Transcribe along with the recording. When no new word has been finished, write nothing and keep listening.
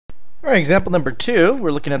All right, example number 2, we're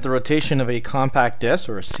looking at the rotation of a compact disc,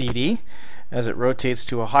 or a CD. As it rotates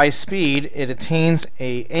to a high speed, it attains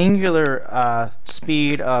an angular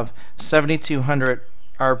speed of 7,200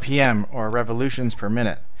 RPM, or revolutions per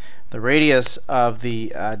minute. The radius of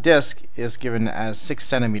the disc is given as 6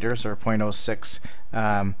 centimeters, or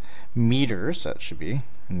 0.06 meters, that should be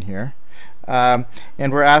in here.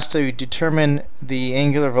 And we're asked to determine the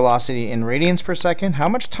angular velocity in radians per second. How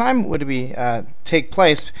much time would it be take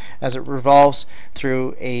place as it revolves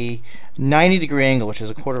through a 90-degree angle, which is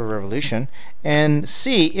a quarter of a revolution, and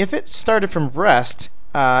see if it started from rest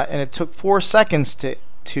and it took 4 seconds to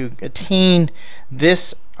attain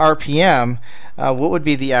this RPM, what would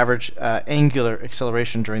be the average angular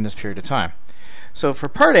acceleration during this period of time? So for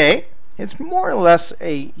part A, it's more or less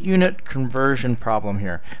a unit conversion problem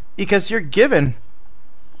here, because you're given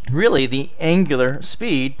really the angular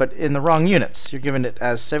speed, but in the wrong units. You're given it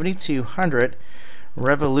as 7,200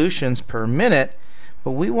 revolutions per minute,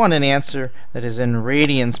 but we want an answer that is in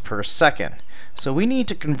radians per second. So we need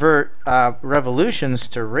to convert revolutions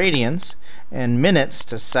to radians and minutes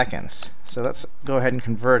to seconds. So let's go ahead and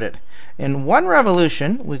convert it. In one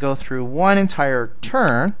revolution, we go through one entire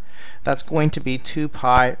turn. That's going to be 2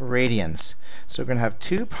 pi radians. So we're going to have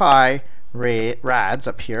 2 pi rads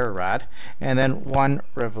up here, a rad, and then 1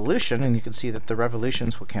 revolution, and you can see that the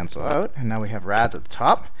revolutions will cancel out, and now we have rads at the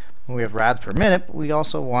top. We have rads per minute, but we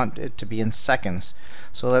also want it to be in seconds.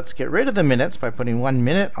 So let's get rid of the minutes by putting 1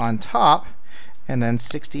 minute on top and then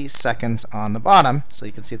 60 seconds on the bottom. So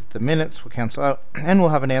you can see that the minutes will cancel out, and we'll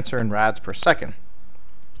have an answer in rads per second.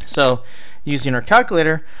 So using our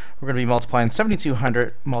calculator, we're going to be multiplying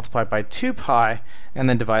 7,200 multiplied by 2 pi and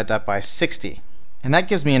then divide that by 60. And that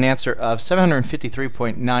gives me an answer of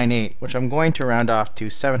 753.98, which I'm going to round off to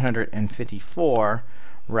 754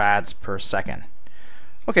 rads per second.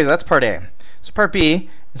 Okay, that's part A. So part B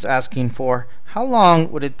is asking for how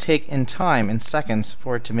long would it take in time, in seconds,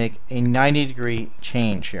 for it to make a 90-degree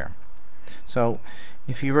change here. So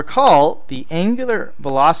if you recall, the angular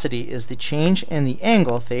velocity is the change in the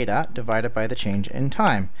angle, theta, divided by the change in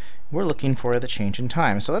time. We're looking for the change in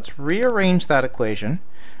time. So let's rearrange that equation.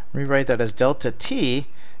 Rewrite that as delta t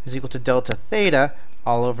is equal to delta theta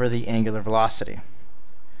all over the angular velocity.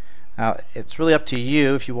 Now, it's really up to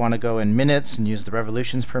you if you want to go in minutes and use the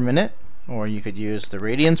revolutions per minute, or you could use the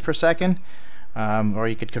radians per second, or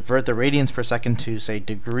you could convert the radians per second to, say,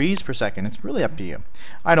 degrees per second. It's really up to you.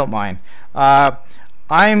 I don't mind.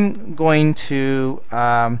 I'm going to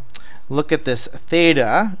look at this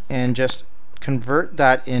theta and just convert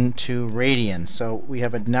that into radians. So we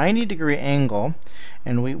have a 90-degree angle,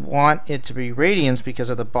 and we want it to be radians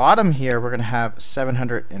because at the bottom here we're going to have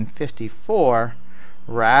 754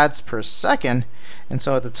 rads per second, and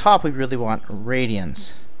so at the top we really want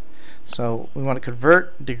radians. So we want to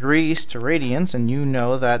convert degrees to radians, and you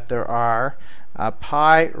know that there are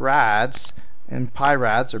pi rads, and pi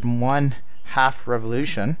rads are 1/2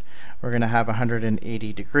 revolution. We're going to have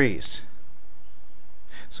 180 degrees.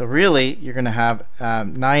 So really you're going to have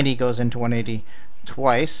 90 goes into 180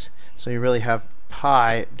 twice, so you really have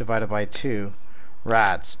pi divided by 2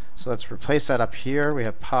 rads. So let's replace that up here. We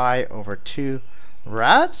have pi over 2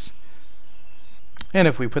 rads, and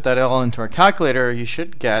if we put that all into our calculator, you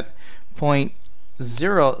should get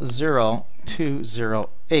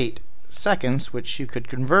 0.00208 seconds, which you could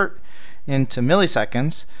convert into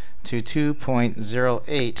milliseconds to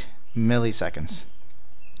 2.08 milliseconds.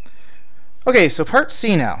 Okay, so part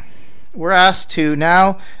C now. We're asked to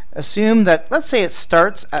now assume that, let's say it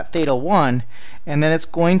starts at theta 1, and then it's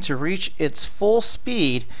going to reach its full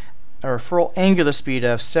speed, or full angular speed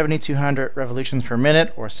of 7,200 revolutions per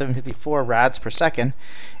minute, or 754 rads per second,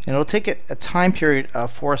 and it'll take it a time period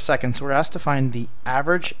of 4 seconds. So we're asked to find the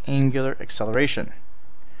average angular acceleration.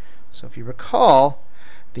 So if you recall,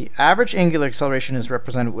 the average angular acceleration is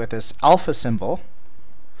represented with this alpha symbol,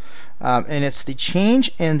 and it's the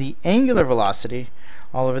change in the angular velocity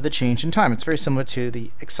all over the change in time. It's very similar to the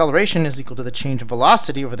acceleration is equal to the change in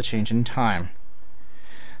velocity over the change in time.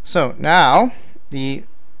 So now the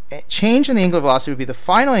change in the angular velocity would be the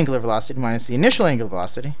final angular velocity minus the initial angular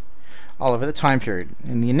velocity all over the time period.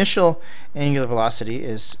 And the initial angular velocity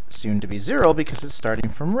is assumed to be 0 because it's starting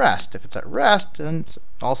from rest. If it's at rest, then it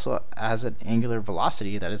also has an angular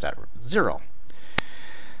velocity that is at 0.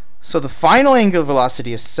 So the final angular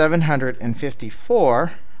velocity is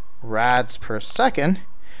 754 rads per second,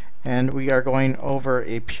 and we are going over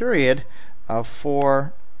a period of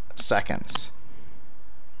 4 seconds.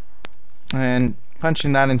 And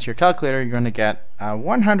punching that into your calculator, you're going to get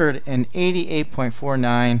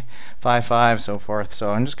 188.4955, so forth.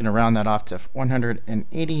 So I'm just going to round that off to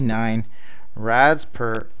 189 rads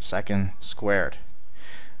per second squared.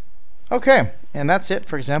 Okay, and that's it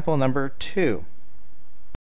for example number 2.